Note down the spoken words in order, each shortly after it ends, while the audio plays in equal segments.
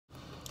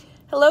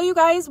Hello you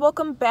guys,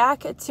 welcome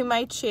back to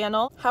my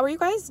channel. How are you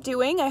guys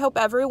doing? I hope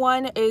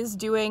everyone is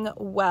doing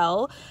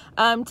well.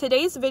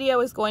 Today's video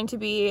is going to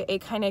be a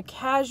kind of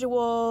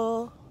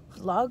casual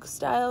vlog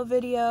style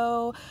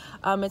video.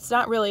 It's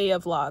not really a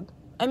vlog.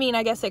 I mean,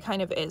 I guess it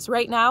kind of is.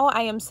 Right now,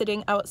 I am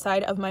sitting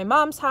outside of my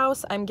mom's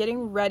house. I'm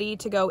getting ready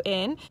to go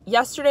in.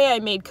 Yesterday, I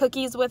made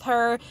cookies with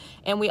her,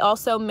 and we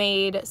also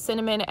made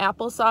cinnamon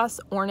applesauce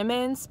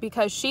ornaments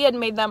because she had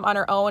made them on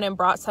her own and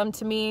brought some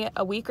to me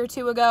a week or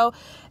two ago,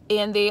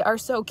 and they are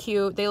so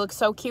cute. They look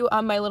so cute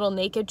on my little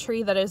naked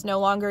tree that is no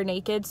longer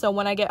naked. So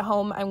when I get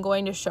home, I'm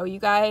going to show you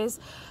guys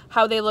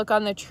how they look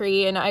on the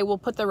tree, and I will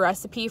put the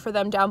recipe for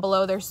them down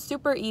below. They're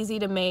super easy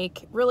to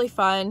make, really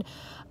fun.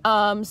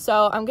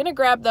 So I'm gonna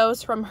grab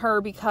those from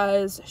her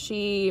because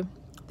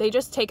they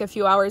just take a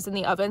few hours in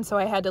the oven, so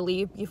I had to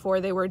leave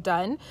before they were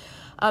done.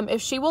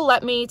 If she will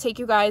let me take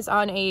you guys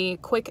on a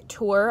quick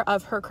tour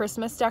of her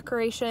Christmas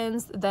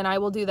decorations, then I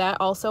will do that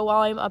also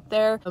while I'm up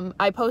there.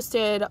 I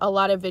posted a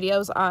lot of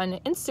videos on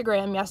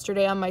Instagram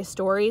yesterday on my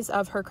stories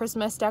of her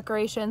Christmas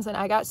decorations, and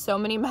I got so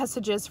many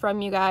messages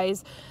from you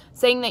guys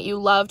saying that you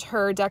loved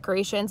her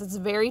decorations. It's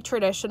very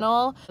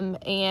traditional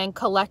and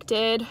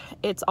collected.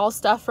 It's all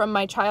stuff from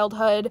my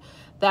childhood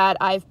that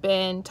I've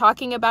been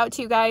talking about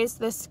to you guys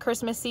this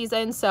Christmas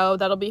season, so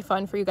that'll be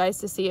fun for you guys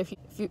to see if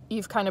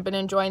you've kind of been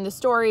enjoying the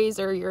stories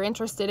or you're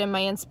interested in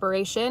my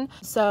inspiration.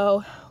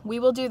 So we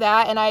will do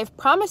that, and I've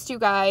promised you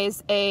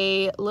guys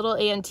a little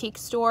antique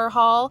store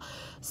haul.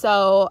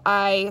 So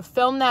I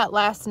filmed that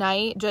last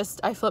night.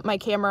 I flipped my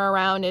camera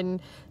around and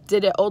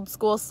did it old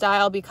school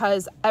style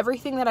because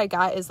everything that I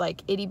got is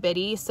like itty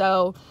bitty,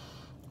 so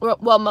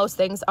well, most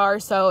things are,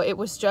 so it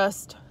was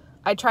just,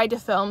 I tried to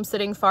film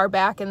sitting far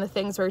back and the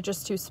things were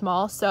just too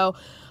small. So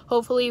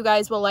hopefully you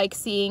guys will like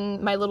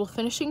seeing my little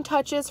finishing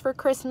touches for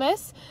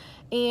Christmas.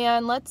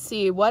 And let's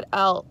see what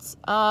else.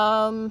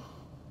 Tonight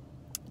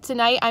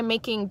I'm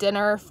making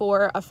dinner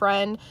for a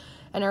friend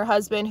and her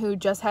husband who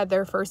just had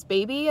their first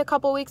baby a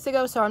couple weeks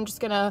ago, so I'm just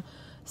gonna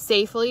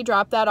safely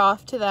drop that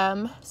off to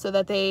them so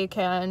that they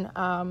can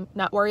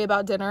not worry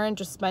about dinner and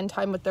just spend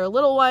time with their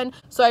little one.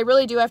 So I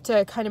really do have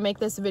to kind of make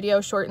this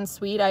video short and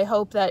sweet. I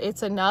hope that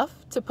it's enough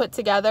to put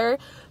together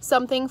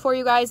something for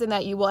you guys and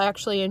that you will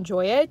actually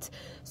enjoy it.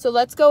 So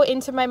let's go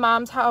into my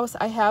mom's house.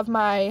 I have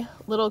my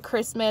little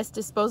Christmas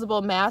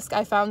disposable mask.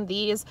 I found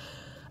these,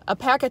 a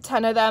pack of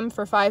 10 of them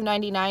for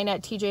 $5.99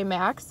 at TJ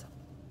Maxx.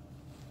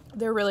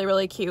 They're really,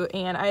 really cute,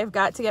 and I have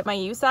got to get my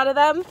use out of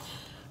them.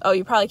 Oh,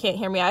 you probably can't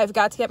hear me. I've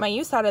got to get my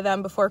use out of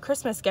them before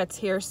Christmas gets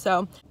here.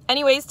 So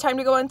anyways, time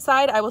to go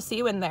inside. I will see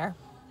you in there.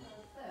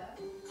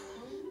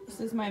 This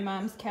is my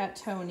mom's cat,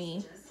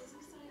 Tony.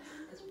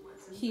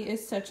 He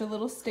is such a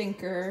little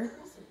stinker.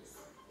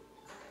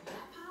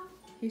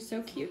 He's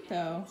so cute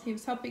though. He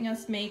was helping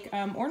us make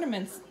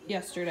ornaments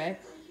yesterday,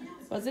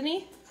 wasn't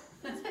he?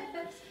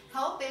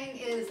 Helping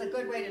is a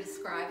good way to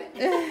describe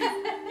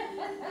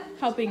it.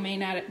 Helping may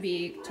not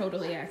be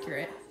totally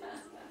accurate.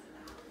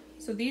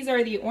 So these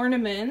are the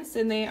ornaments,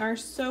 and they are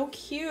so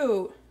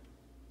cute.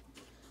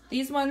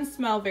 These ones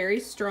smell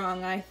very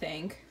strong, I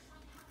think.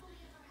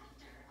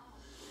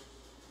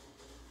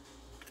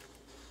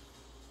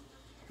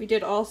 We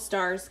did all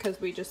stars because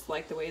we just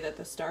like the way that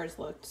the stars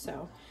looked.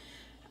 So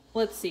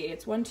let's see.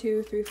 It's 1,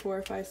 2, 3,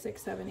 4, 5,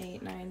 6, 7,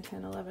 8, 9,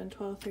 10, 11,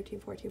 12, 13,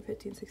 14,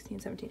 15, 16,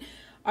 17.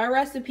 Our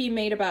recipe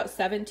made about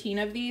 17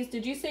 of these.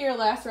 Did you say your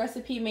last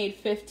recipe made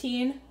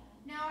 15?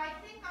 No, I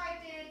think I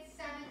did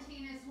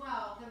 17 as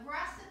well. The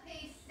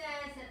recipe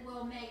says it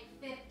will make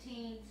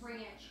 15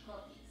 3-inch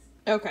cookies.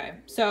 Okay,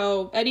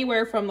 so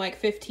anywhere from like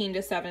 15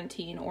 to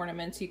 17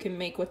 ornaments you can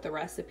make with the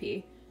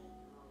recipe.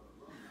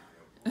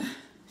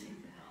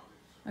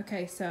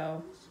 Okay,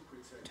 so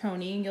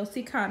Tony, you'll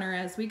see Connor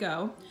as we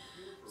go.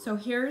 So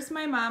here's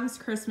my mom's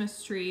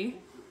Christmas tree.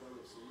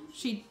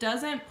 She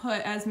doesn't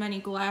put as many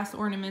glass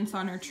ornaments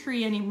on her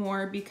tree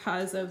anymore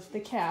because of the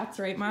cats,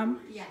 right,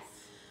 Mom? Yes.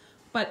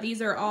 But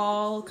these are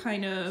all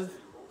kind of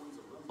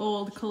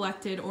old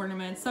collected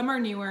ornaments. Some are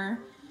newer,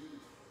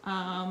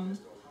 and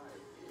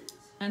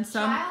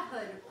some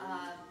childhood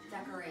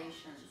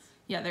decorations.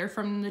 Yeah, they're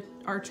from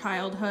our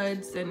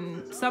childhoods,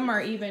 and some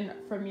are even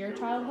from your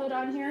childhood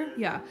on here.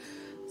 Yeah.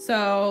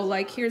 So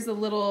like here's a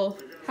little.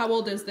 How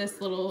old is this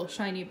little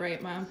shiny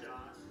bright, Mom?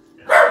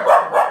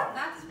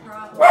 That's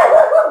probably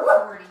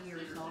 40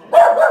 years old.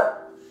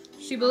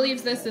 She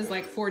believes this is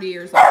like 40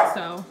 years old.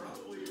 So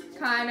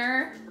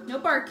Connor, no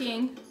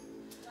barking.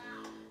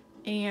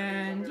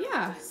 And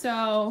yeah,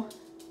 so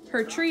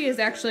her tree is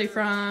actually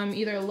from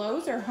either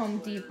Lowe's or Home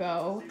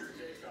Depot.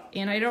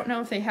 And I don't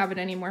know if they have it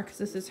anymore because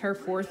this is her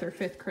 4th or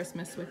 5th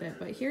Christmas with it.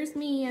 But here's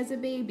me as a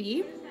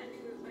baby.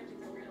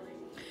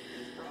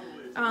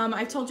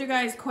 I told you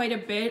guys quite a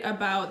bit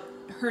about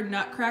her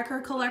Nutcracker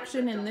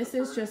collection, and this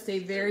is just a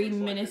very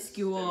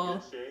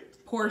minuscule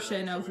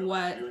portion of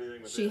what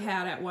she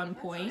had at one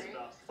point.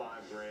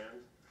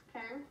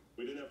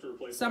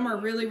 Some are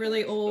really,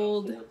 really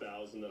old.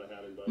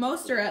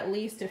 Most are at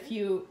least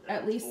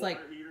like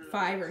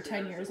 5 or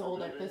 10 years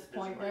old at this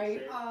point,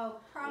 right? Oh,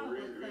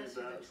 probably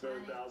closer to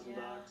 20.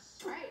 Yeah.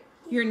 Right.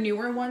 Your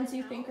newer ones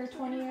you think are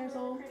 20 years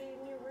old?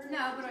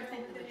 No, but I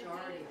think the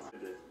majority are.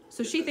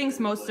 So she thinks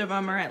most of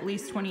them are at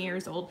least 20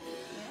 years old,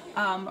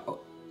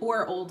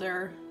 or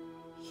older.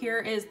 Here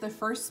is the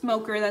first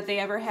smoker that they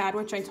ever had,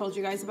 which I told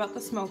you guys about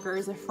the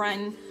smokers. A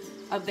friend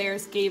of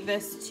theirs gave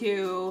this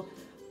to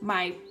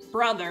my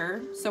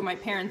brother, so my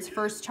parents'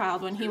 first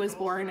child, when he was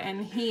born,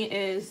 and he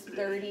is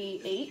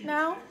 38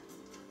 now?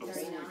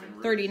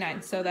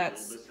 39, so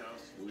that's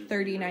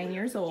 39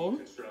 years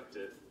old.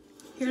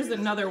 Here's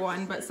another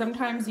one, but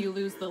sometimes you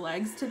lose the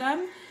legs to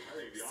them,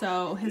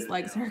 so his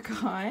legs are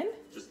gone.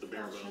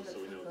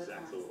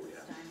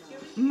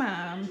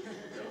 Mom.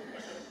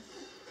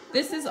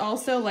 This is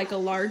also like a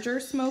larger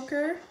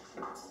smoker.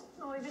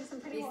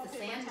 He's the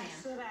Sandman.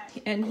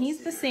 And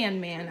he's the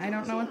Sandman. I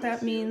don't know what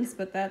that means,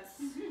 but that's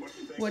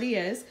what he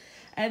is.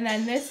 And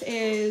then this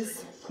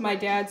is my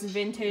dad's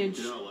vintage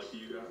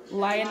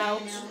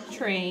Lionel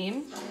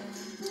train.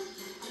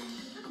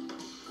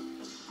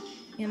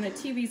 And the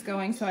TV's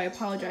going, so I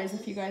apologize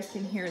if you guys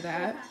can hear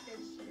that.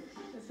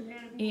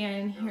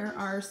 And here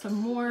are some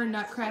more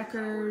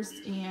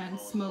nutcrackers and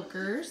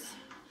smokers.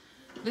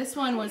 This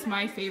one was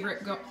my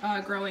favorite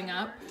growing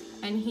up,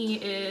 and he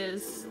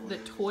is the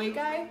toy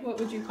guy. What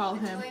would you call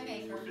him? Toy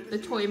maker. The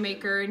toy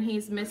maker, and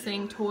he's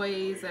missing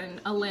toys and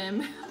a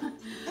limb.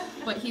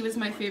 But he was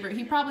my favorite.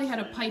 He probably had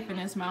a pipe in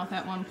his mouth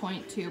at one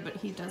point too, but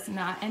he does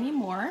not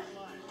anymore.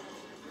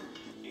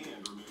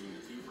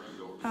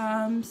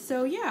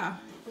 So yeah,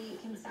 We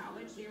can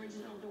salvage the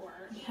original door.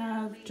 we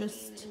have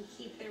just And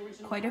keep the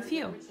original quite a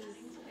few. which is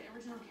the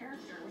original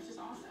character, which is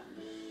awesome.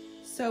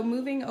 So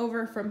moving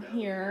over from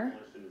here,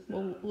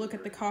 we'll look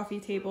at the coffee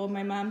table.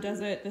 My mom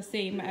does it the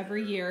same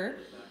every year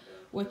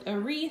with a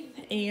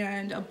wreath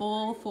and a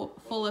bowl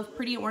full of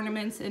pretty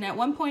ornaments. And at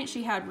one point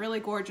she had really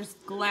gorgeous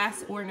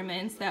glass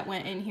ornaments that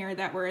went in here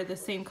that were the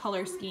same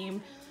color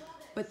scheme.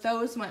 But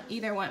those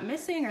either went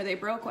missing or they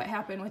broke. What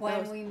happened with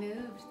those? When we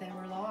moved, they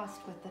were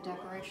lost with the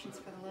decorations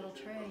for the little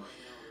tree.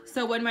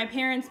 So when my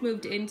parents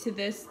moved into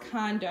this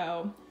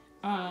condo,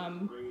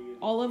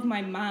 all of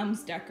my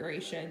mom's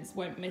decorations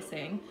went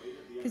missing.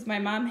 Because my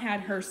mom had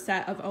her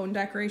set of own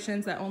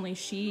decorations that only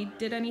she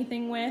did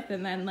anything with,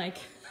 and then like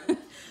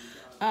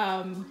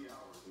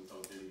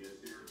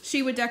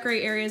she would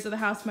decorate areas of the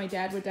house, my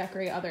dad would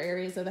decorate other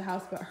areas of the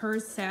house, but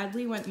hers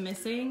sadly went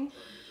missing.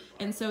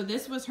 And so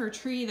this was her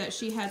tree that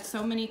she had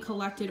so many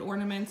collected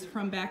ornaments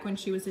from back when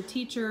she was a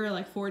teacher,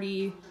 like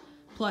 40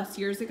 plus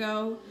years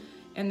ago,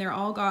 and they're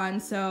all gone.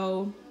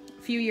 So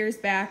a few years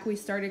back we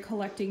started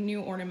collecting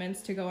new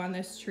ornaments to go on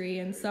this tree,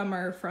 and some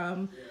are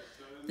from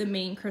the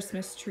main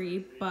Christmas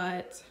tree,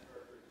 but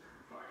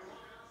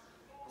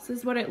this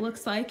is what it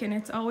looks like, and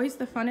it's always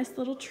the funnest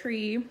little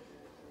tree.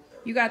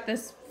 You got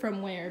this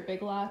from where?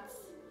 Big Lots?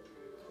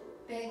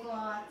 Big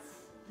Lots,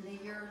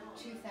 the year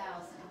 2000.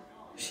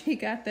 She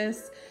got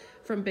this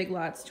from Big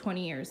Lots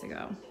 20 years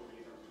ago.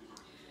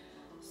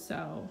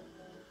 So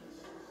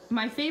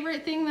my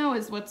favorite thing though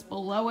is what's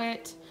below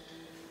it.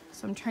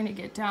 So I'm trying to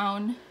get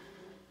down.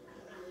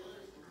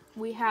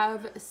 We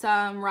have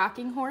some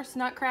rocking horse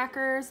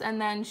nutcrackers,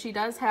 and then she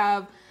does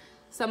have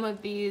some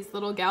of these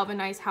little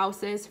galvanized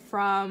houses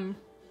from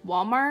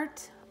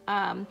Walmart,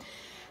 and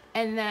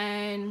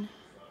then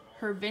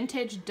her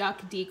vintage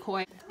duck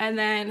decoy, and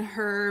then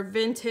her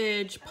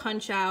vintage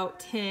punch out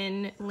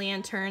tin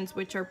lanterns,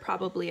 which are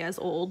probably as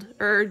old,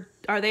 or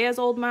are they as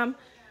old, Mom?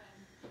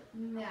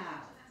 No.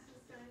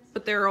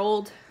 But they're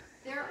old.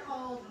 They're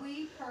old.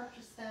 We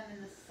purchased them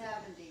in the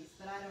 70s,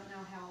 but I don't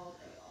know how old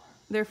they are.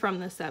 They're from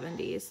the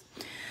 70s.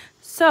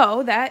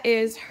 So that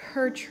is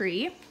her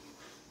tree.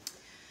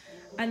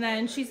 And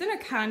then she's in a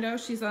condo.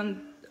 She's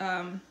on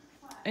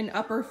an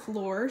upper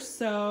floor,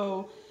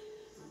 so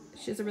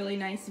she has a really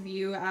nice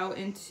view out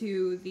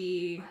into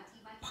the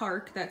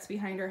park that's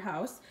behind her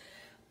house.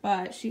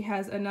 But she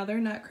has another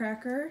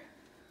nutcracker,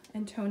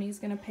 and Tony's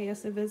gonna pay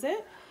us a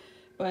visit.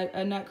 But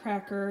a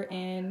nutcracker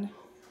in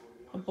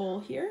a bowl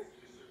here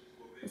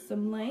with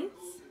some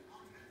lights.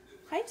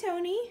 Hi,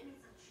 Tony.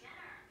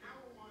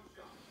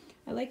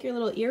 I like your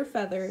little ear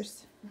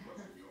feathers.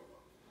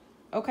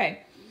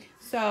 Okay,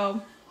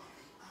 so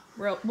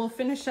we'll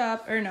finish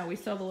up, or no, we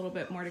still have a little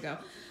bit more to go.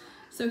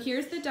 So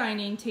here's the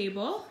dining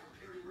table.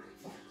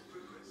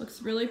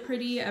 Looks really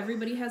pretty.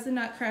 Everybody has a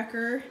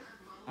nutcracker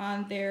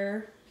on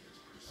their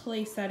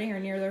place setting or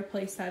near their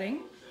place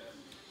setting.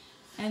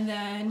 And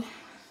then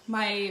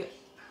my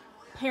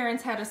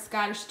parents had a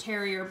Scottish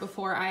Terrier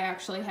before I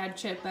actually had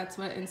Chip. That's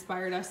what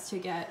inspired us to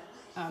get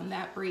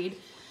that breed.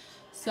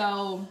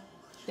 So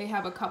they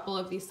have a couple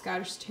of these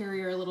Scottish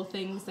Terrier little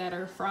things that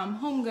are from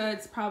Home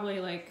Goods,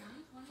 probably like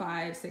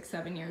 5, 6,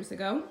 7 years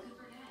ago.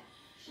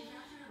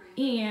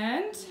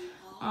 And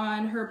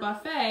on her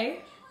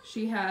buffet,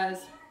 she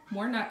has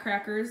more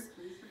nutcrackers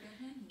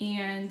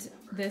and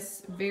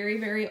this very,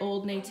 very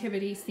old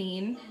nativity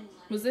scene.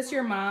 Was this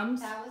your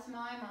mom's? That was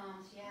my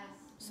mom's, yes.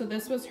 So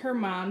this was her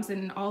mom's,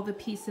 and all the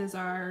pieces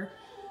are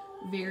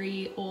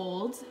very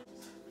old.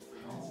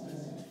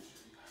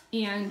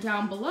 And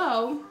down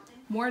below,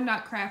 more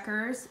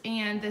nutcrackers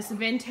and this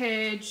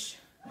vintage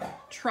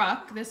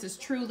truck. This is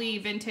truly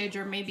vintage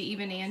or maybe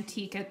even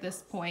antique at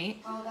this point.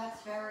 Oh,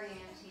 that's very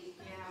antique,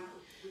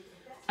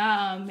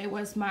 yeah. It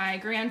was my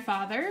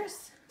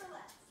grandfather's,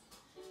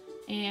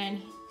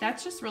 and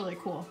that's just really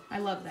cool. I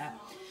love that.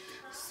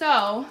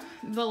 So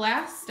the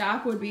last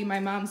stop would be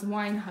my mom's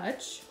wine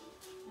hutch.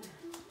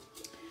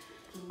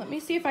 Let me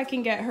see if I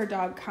can get her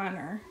dog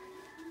Connor.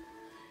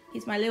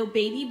 He's my little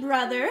baby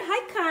brother.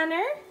 Hi,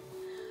 Connor.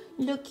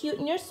 You look cute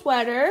in your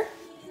sweater.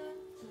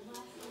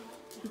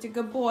 He's a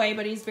good boy,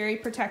 but he's very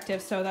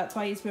protective, so that's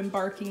why he's been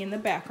barking in the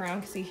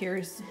background, because he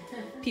hears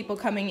people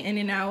coming in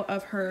and out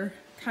of her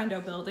condo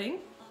building.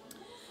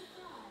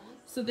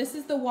 So this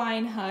is the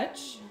wine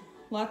hutch.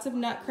 Lots of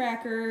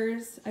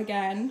nutcrackers,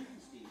 again,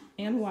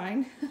 and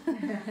wine.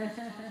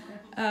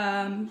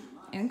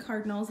 And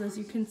cardinals, as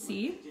you can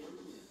see.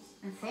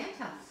 And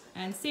Santas.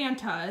 And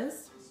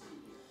Santas.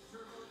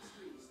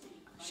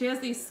 She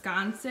has these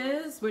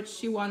sconces, which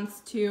she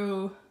wants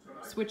to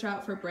switch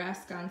out for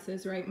brass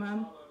sconces, right,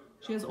 Mom?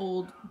 She has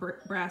old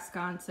brass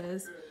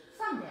sconces.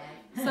 Someday.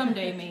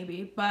 Someday,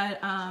 maybe. But,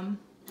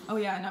 oh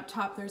yeah, and up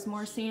top there's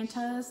more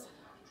Santas.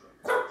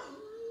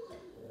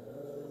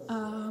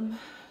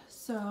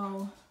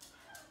 So,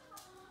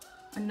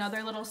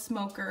 another little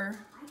smoker.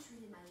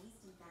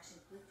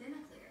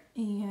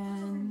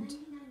 And,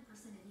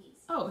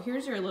 oh,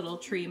 here's your little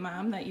tree,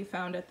 Mom, that you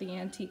found at the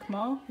antique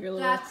mall. Your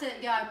little... That's it.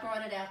 Yeah, I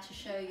brought it out to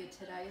show you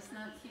today. Isn't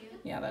that cute?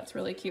 Yeah, that's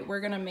really cute.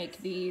 We're going to make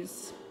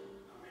these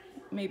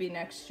maybe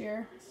next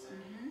year,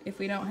 if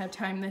we don't have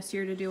time this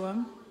year to do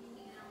them.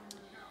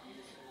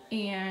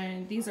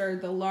 And these are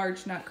the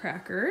large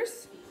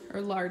nutcrackers,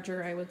 or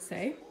larger, I would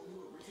say.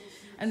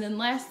 And then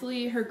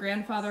lastly, her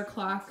grandfather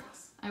clock.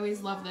 I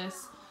always love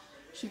this.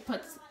 She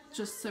puts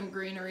just some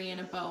greenery and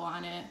a bow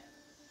on it.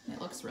 It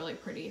looks really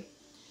pretty.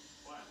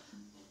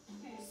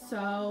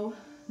 So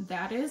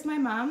that is my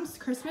mom's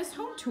Christmas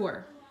home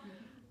tour.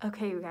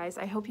 Okay, you guys,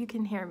 I hope you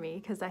can hear me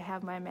because I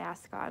have my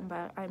mask on,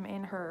 but I'm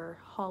in her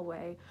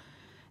hallway.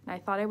 And I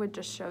thought I would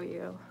just show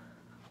you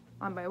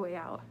on my way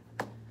out.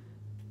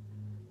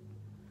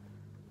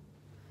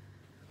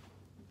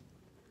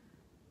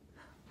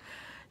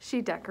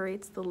 She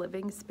decorates the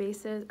living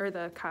spaces, or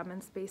the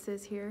common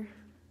spaces here.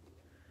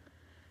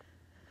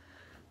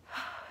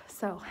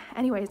 So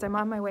anyways, I'm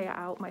on my way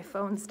out. My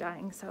phone's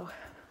dying, so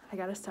I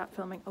gotta stop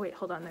filming. Oh wait,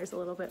 hold on, there's a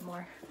little bit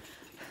more.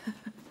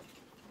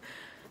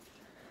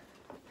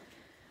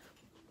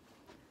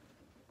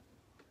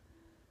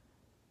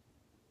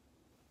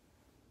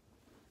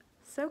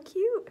 So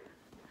cute.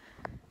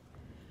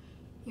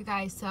 You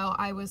guys, so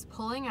I was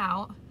pulling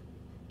out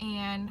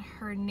and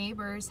her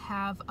neighbors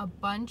have a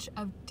bunch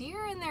of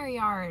deer in their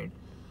yard.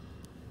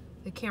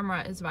 The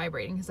camera is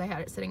vibrating because I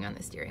had it sitting on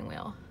the steering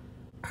wheel.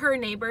 Her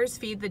neighbors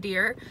feed the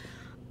deer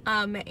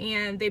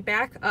and they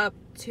back up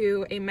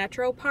to a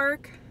metro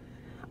park.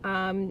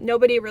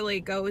 Nobody really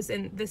goes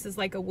in. This is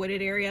like a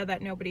wooded area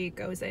that nobody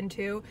goes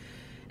into.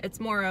 It's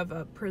more of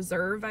a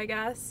preserve, I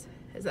guess.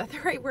 Is that the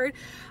right word?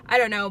 I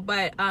don't know,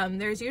 but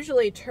there's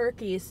usually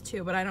turkeys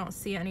too, but I don't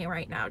see any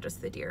right now,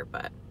 just the deer.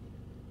 But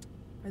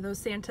are those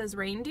Santa's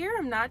reindeer?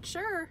 I'm not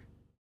sure.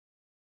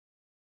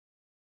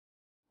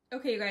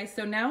 Okay, you guys,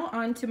 so now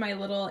on to my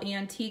little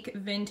antique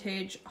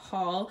vintage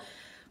haul.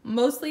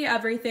 Mostly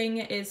everything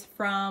is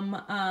from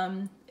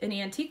an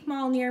antique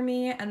mall near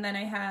me, and then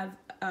I have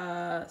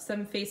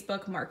some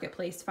Facebook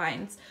Marketplace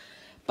finds.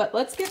 But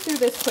let's get through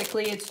this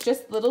quickly. It's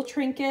just little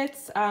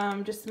trinkets,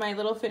 just my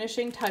little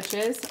finishing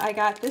touches. I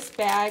got this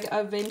bag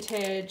of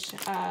vintage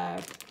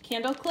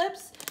candle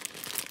clips.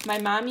 My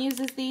mom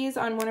uses these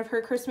on one of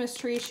her Christmas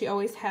trees. She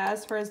always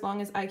has for as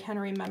long as I can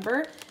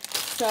remember.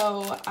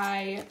 So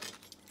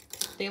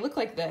they look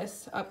like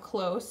this up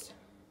close.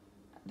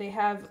 They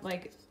have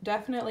like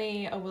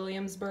definitely a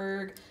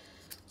Williamsburg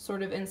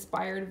sort of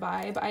inspired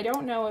vibe. I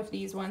don't know if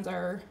these ones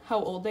are,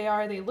 how old they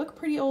are. They look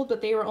pretty old,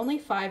 but they were only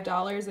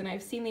 $5 and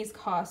I've seen these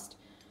cost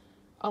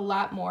a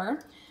lot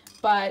more.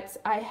 But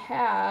I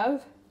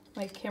have,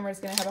 my camera's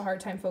gonna have a hard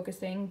time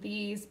focusing,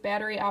 these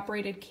battery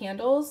operated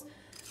candles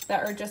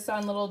that are just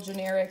on little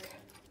generic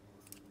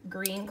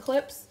green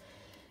clips,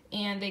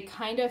 and they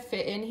kind of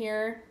fit in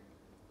here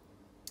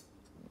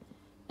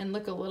and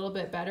look a little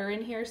bit better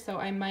in here, so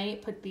I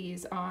might put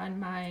these on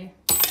my...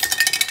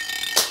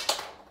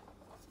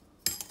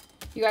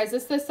 You guys,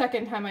 this is the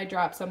second time I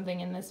dropped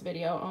something in this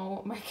video.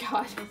 Oh my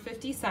god,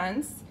 50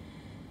 cents.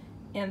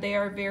 And they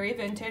are very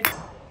vintage.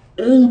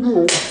 Oh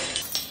no.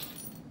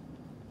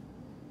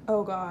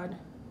 Oh god.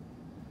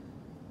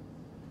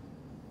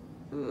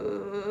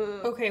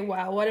 Okay,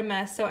 wow, what a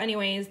mess. So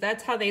anyways,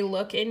 that's how they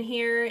look in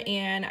here,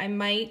 and I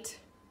might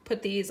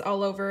put these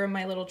all over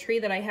my little tree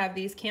that I have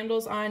these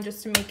candles on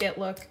just to make it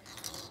look,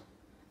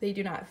 they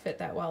do not fit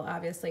that well,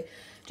 obviously,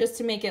 just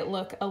to make it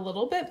look a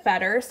little bit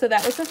better. So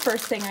that was the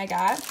first thing I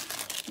got.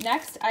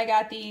 Next, I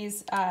got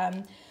these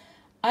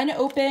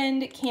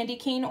unopened candy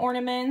cane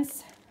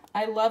ornaments.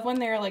 I love when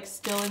they're like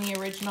still in the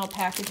original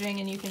packaging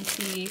and you can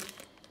see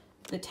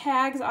the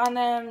tags on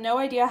them. No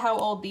idea how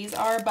old these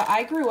are, but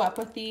I grew up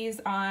with these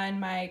on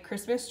my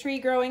Christmas tree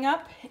growing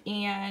up,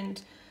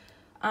 and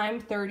I'm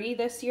 30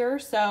 this year,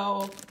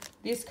 so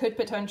these could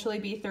potentially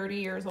be 30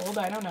 years old.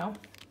 I don't know.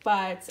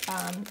 But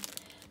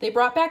they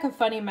brought back a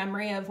funny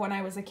memory of when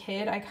I was a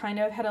kid. I kind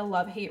of had a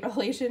love-hate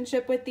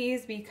relationship with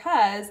these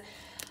because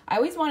I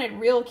always wanted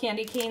real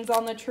candy canes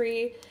on the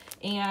tree,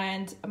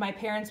 and my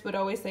parents would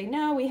always say,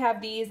 no, we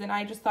have these, and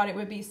I just thought it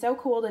would be so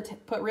cool to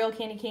put real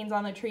candy canes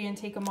on the tree and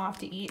take them off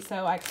to eat.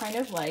 So I kind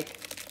of like,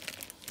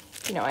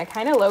 you know, I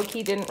kind of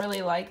low-key didn't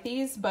really like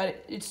these,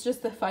 but it's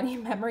just the funny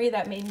memory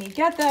that made me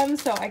get them,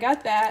 so I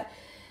got that.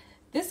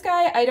 This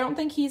guy, I don't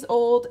think he's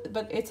old,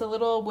 but it's a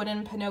little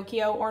wooden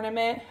Pinocchio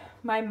ornament.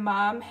 My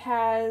mom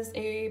has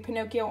a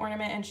Pinocchio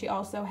ornament, and she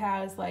also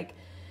has, like,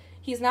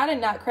 he's not a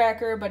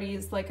nutcracker, but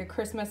he's like a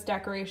Christmas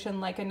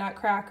decoration like a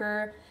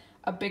nutcracker,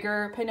 a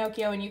bigger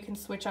Pinocchio, and you can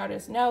switch out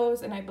his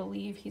nose, and I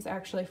believe he's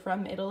actually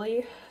from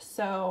Italy.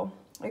 So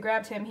I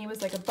grabbed him. He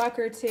was like $1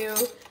 or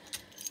 $2.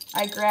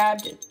 I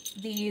grabbed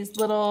these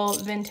little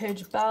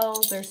vintage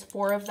bells. There's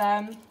 4 of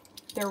them.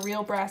 They're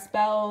real brass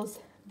bells.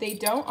 They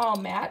don't all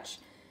match,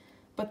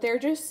 but they're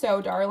just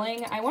so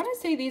darling. I want to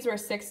say these were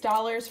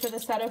 $6 for the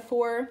set of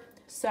 4.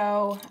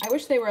 So I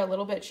wish they were a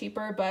little bit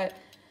cheaper, but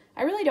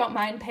I really don't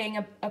mind paying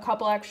a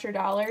couple extra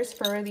dollars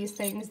for these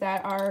things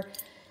that are,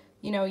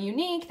 you know,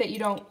 unique, that you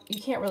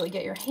can't really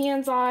get your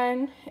hands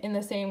on in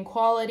the same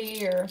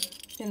quality or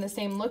in the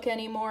same look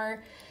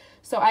anymore.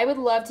 So I would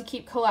love to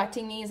keep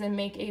collecting these and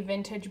make a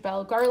vintage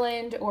bell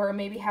garland, or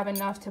maybe have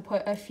enough to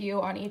put a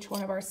few on each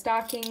one of our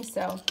stockings.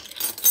 So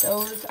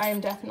those I am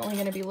definitely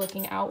going to be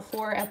looking out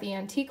for at the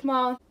antique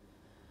mall.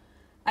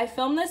 I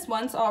filmed this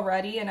once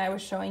already, and I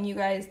was showing you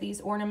guys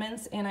these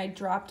ornaments, and I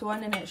dropped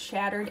one and it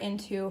shattered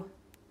into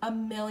a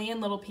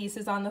million little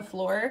pieces on the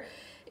floor.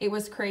 It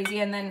was crazy,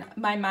 and then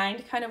my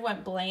mind kind of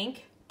went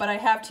blank, but I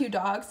have 2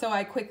 dogs, so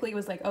I quickly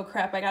was like, oh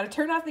crap, I gotta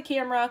turn off the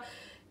camera,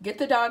 get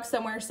the dog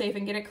somewhere safe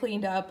and get it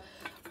cleaned up.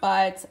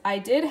 But I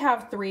did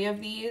have 3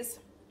 of these,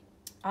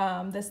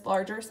 this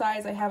larger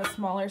size. I have a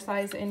smaller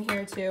size in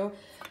here too,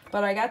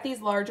 but I got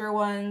these larger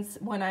ones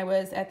when I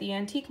was at the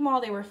antique mall.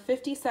 They were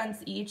 50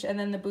 cents each, and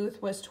then the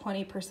booth was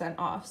 20%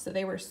 off, so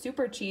they were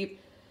super cheap,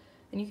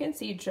 and you can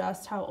see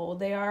just how old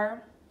they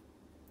are.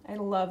 I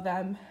love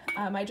them.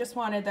 I just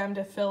wanted them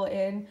to fill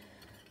in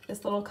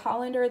this little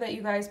colander that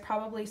you guys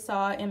probably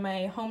saw in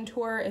my home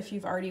tour if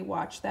you've already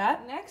watched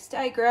that. Next,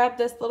 I grabbed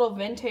this little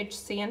vintage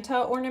Santa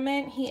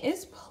ornament. He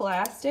is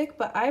plastic,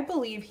 but I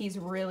believe he's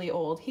really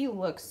old. He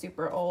looks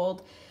super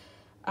old.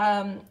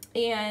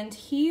 And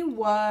he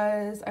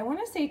was, I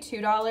want to say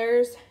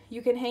 $2.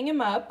 You can hang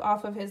him up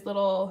off of his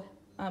little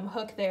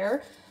hook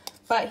there,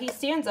 but he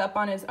stands up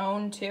on his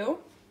own too.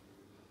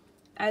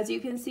 As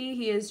you can see,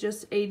 he is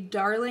just a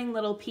darling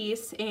little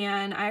piece,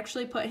 and I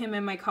actually put him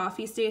in my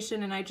coffee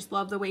station, and I just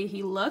love the way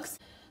he looks.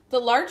 The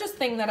largest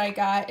thing that I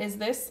got is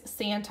this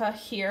Santa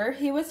here.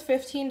 He was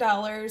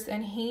 $15,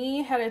 and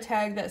he had a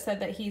tag that said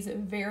that he's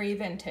very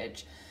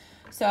vintage.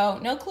 So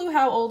no clue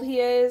how old he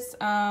is,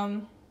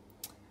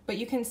 but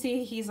you can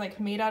see he's like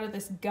made out of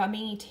this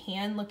gummy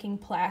tan looking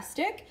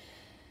plastic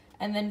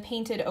and then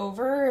painted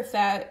over, if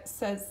that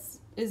says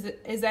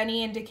is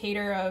any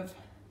indicator of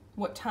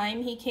what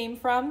time he came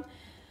from.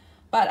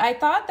 But I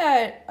thought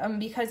that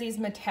because he's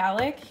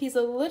metallic, he's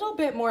a little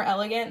bit more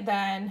elegant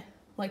than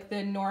like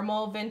the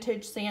normal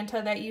vintage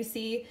Santa that you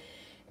see,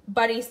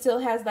 but he still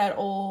has that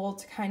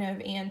old kind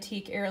of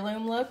antique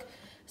heirloom look.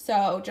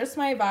 So just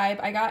my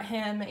vibe. I got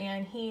him,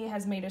 and he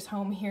has made his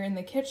home here in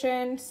the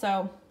kitchen,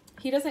 so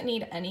he doesn't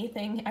need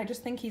anything. I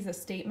just think he's a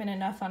statement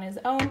enough on his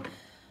own.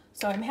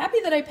 So I'm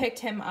happy that I picked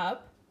him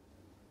up.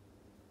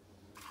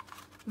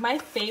 My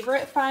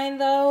favorite find,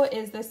 though,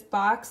 is this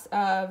box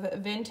of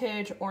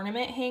vintage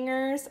ornament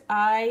hangers.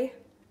 I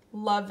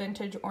love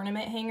vintage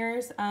ornament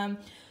hangers.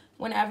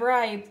 Whenever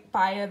I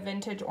buy a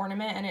vintage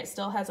ornament and it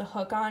still has a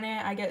hook on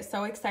it, I get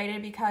so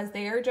excited because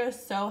they are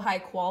just so high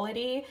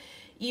quality.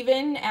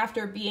 Even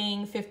after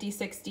being 50,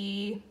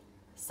 60,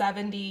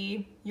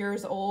 70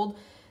 years old,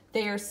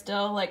 they are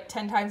still like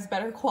 10 times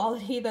better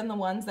quality than the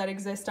ones that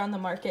exist on the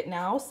market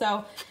now.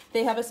 So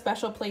they have a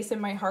special place in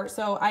my heart.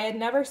 So I had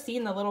never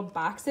seen the little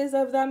boxes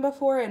of them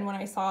before, and when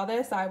I saw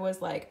this, I was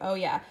like, oh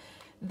yeah,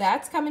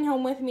 that's coming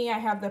home with me. I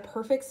have the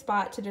perfect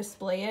spot to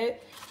display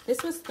it.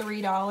 This was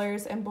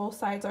 $3, and both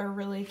sides are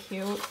really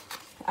cute.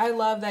 I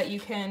love that you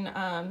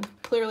can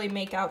clearly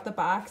make out the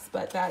box,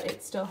 but that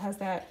it still has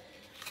that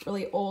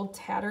really old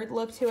tattered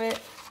look to it.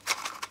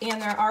 And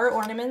there are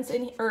ornaments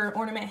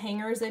ornament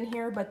hangers in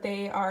here, but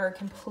they are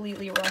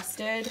completely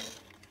rusted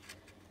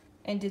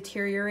and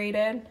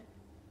deteriorated.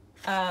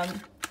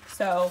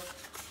 So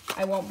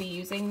I won't be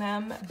using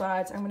them,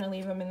 but I'm gonna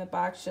leave them in the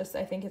box.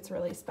 I think it's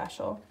really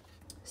special.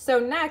 So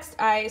next,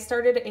 I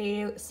started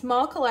a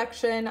small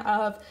collection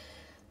of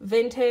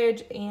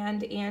vintage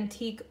and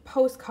antique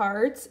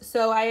postcards.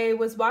 So I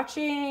was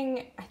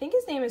watching, I think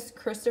his name is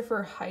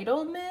Christopher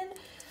Heidelman.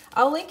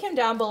 I'll link him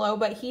down below,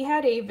 but he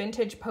had a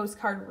vintage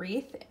postcard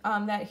wreath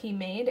that he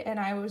made, and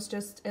I was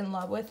just in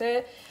love with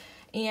it.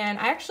 And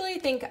I actually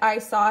think I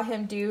saw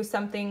him do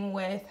something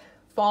with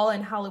fall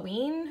and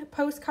Halloween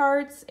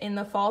postcards in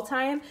the fall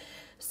time.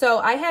 So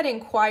I had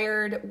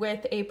inquired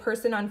with a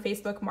person on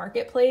Facebook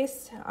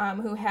Marketplace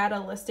who had a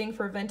listing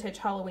for vintage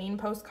Halloween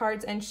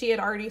postcards, and she had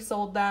already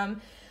sold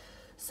them.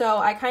 So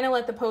I kind of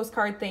let the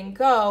postcard thing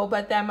go,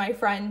 but then my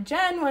friend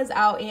Jen was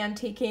out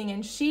antiquing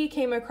and she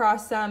came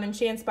across some and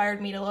she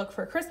inspired me to look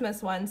for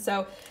Christmas ones.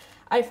 So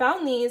I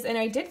found these and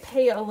I did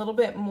pay a little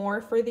bit more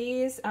for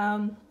these.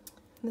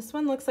 This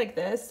one looks like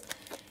this,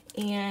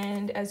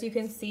 and as you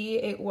can see,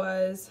 it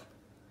was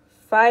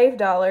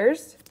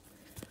 $5.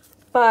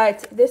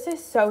 But this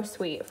is so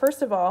sweet.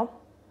 First of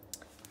all,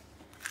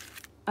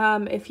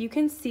 if you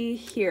can see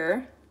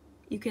here,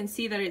 you can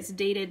see that it's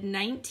dated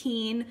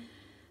 19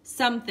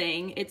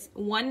 something. It's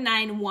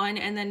 191,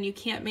 and then you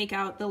can't make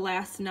out the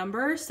last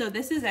number. So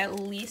this is at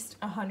least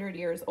 100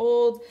 years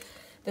old.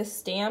 The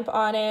stamp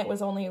on it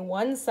was only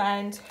 1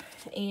 cent,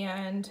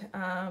 and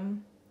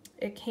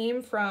it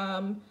came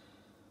from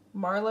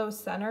Marlowe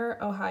Center,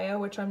 Ohio,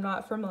 which I'm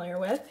not familiar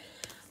with.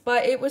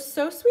 But it was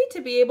so sweet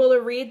to be able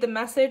to read the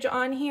message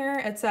on here.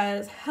 It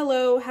says,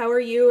 "Hello, how are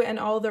you and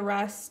all the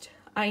rest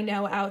I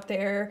know out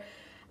there?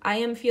 I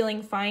am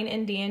feeling fine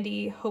and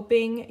dandy,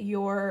 hoping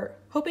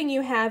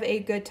you have a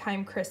good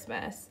time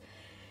Christmas."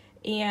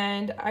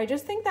 And I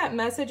just think that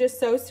message is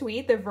so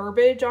sweet. The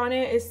verbiage on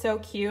it is so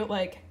cute.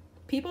 Like,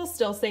 people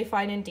still say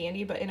fine and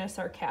dandy, but in a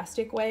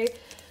sarcastic way.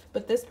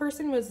 But this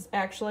person was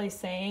actually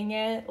saying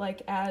it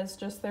like as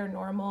just their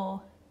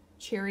normal,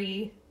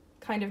 cheery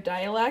kind of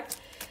dialect.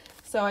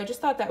 So I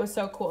just thought that was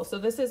so cool. So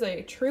this is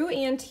a true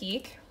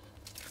antique.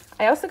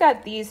 I also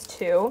got these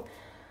two.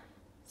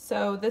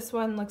 So this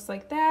one looks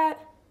like that.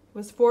 It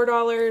was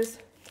 $4.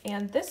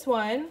 And this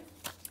one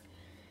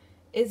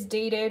is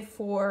dated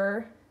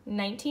for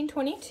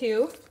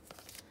 1922.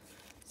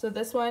 So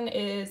this one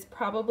is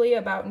probably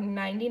about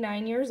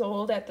 99 years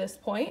old at this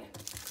point.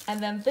 And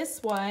then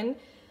this one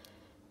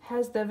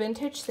has the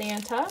vintage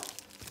Santa,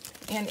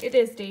 and it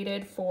is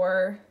dated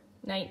for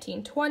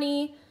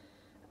 1920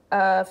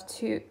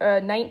 to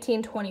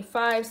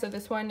 1925. So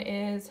this one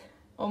is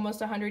almost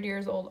 100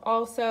 years old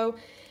also,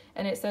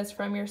 and it says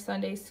from your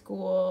Sunday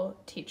school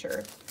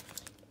teacher.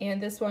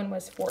 And this one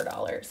was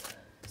 $4.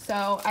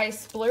 So I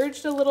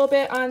splurged a little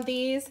bit on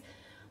these,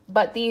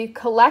 but the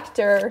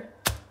collector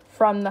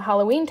from the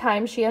Halloween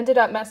time, she ended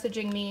up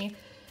messaging me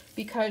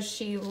because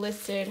she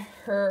listed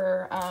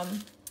her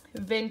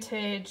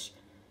vintage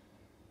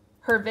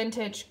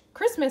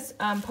Christmas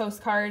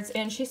postcards,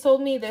 and she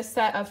sold me this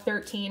set of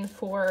 13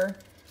 for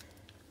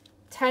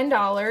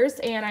 $10,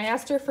 and I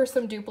asked her for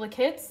some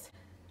duplicates.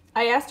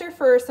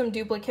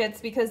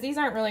 Because these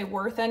aren't really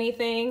worth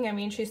anything. I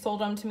mean, she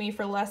sold them to me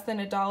for less than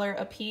 $1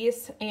 a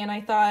piece, and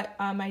I thought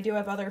I do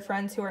have other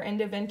friends who are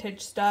into vintage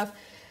stuff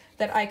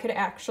that I could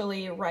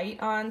actually write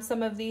on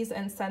some of these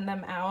and send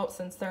them out,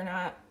 since they're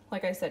not,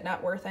 like I said,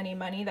 not worth any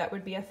money. That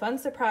would be a fun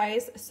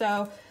surprise.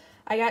 So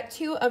I got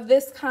 2 of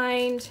this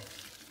kind.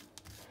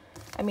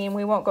 I mean,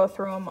 we won't go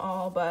through them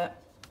all, but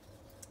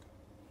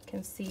you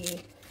can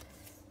see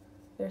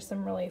there's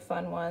some really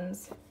fun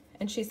ones.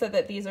 And she said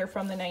that these are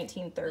from the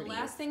 1930s. The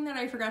last thing that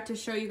I forgot to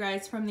show you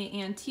guys from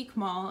the antique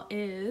mall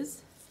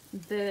is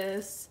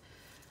this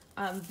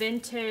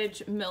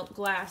vintage milk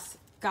glass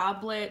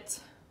goblet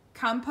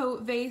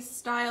compote vase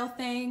style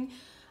thing.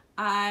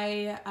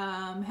 I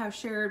have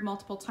shared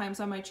multiple times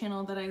on my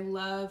channel that I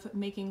love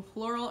making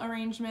floral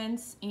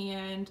arrangements,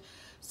 and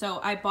so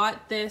I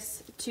bought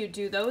this to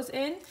do those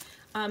in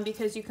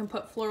because you can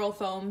put floral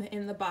foam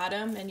in the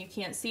bottom and you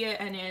can't see it,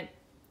 and it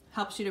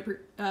helps you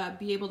to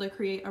be able to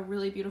create a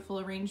really beautiful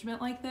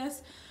arrangement like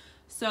this.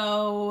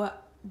 So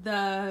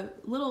the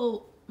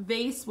little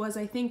vase was,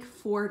 I think,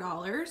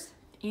 $4.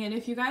 And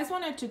if you guys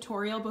want a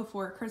tutorial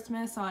before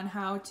Christmas on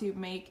how to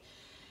make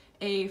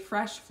a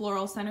fresh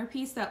floral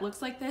centerpiece that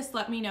looks like this,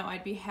 let me know.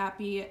 I'd be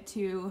happy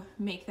to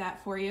make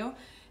that for you.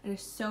 It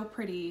is so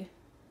pretty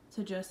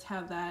to just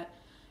have that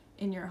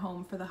in your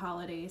home for the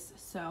holidays.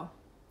 So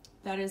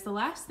that is the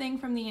last thing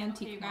from the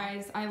antique. Okay, you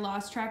guys, I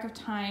lost track of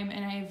time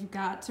and I've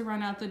got to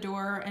run out the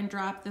door and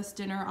drop this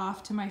dinner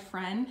off to my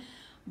friend.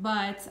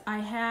 But I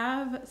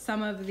have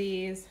some of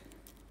these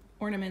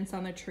ornaments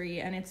on the tree,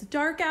 and it's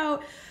dark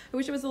out. I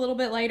wish it was a little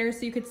bit lighter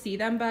so you could see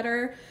them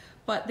better,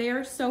 but they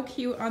are so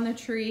cute on the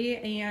tree.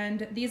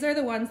 And these are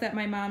the ones that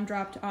my mom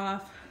dropped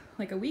off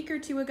like a week or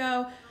 2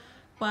 ago,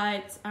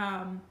 but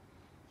I'm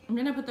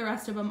gonna put the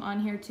rest of them on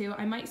here too.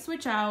 I might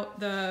switch out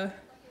the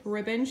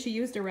ribbon. She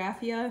used a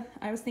raffia.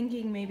 I was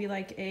thinking maybe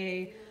like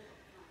a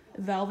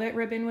velvet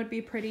ribbon would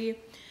be pretty.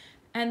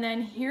 And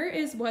then here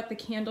is what the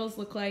candles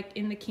look like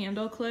in the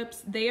candle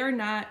clips.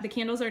 The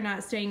candles are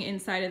not staying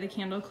inside of the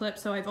candle clip,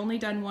 so I've only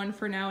done one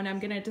for now, and I'm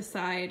gonna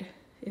decide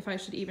if I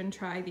should even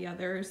try the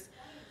others.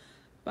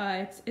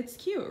 But it's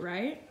cute,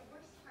 right?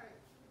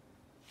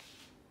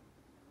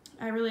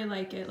 I really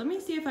like it. Let me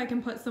see if I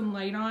can put some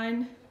light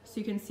on so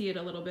you can see it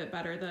a little bit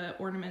better, the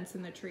ornaments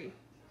in the tree.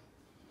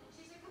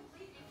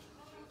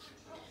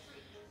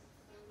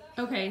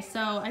 Okay, so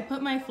I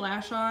put my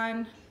flash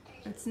on.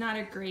 It's not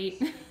a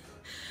great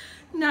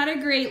Not a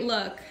great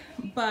look,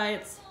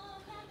 but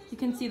you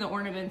can see the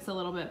ornaments a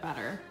little bit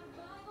better.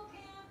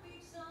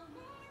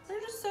 They're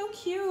just so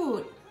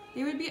cute.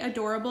 They would be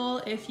adorable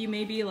if you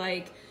maybe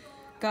like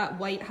got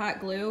white hot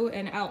glue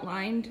and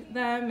outlined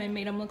them and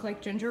made them look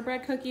like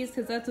gingerbread cookies,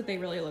 because that's what they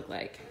really look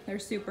like. They're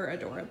super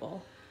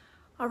adorable.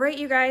 All right,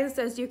 you guys,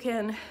 as you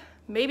can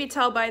maybe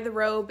tell by the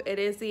robe, it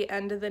is the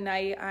end of the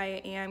night.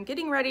 I am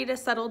getting ready to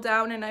settle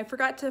down, and I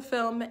forgot to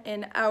film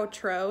an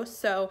outro,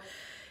 so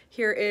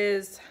here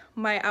is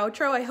my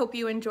outro. I hope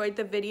you enjoyed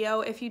the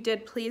video. If you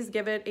did, please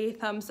give it a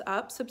thumbs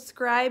up.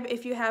 Subscribe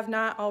if you have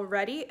not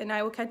already, and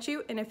I will catch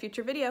you in a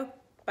future video.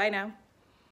 Bye now.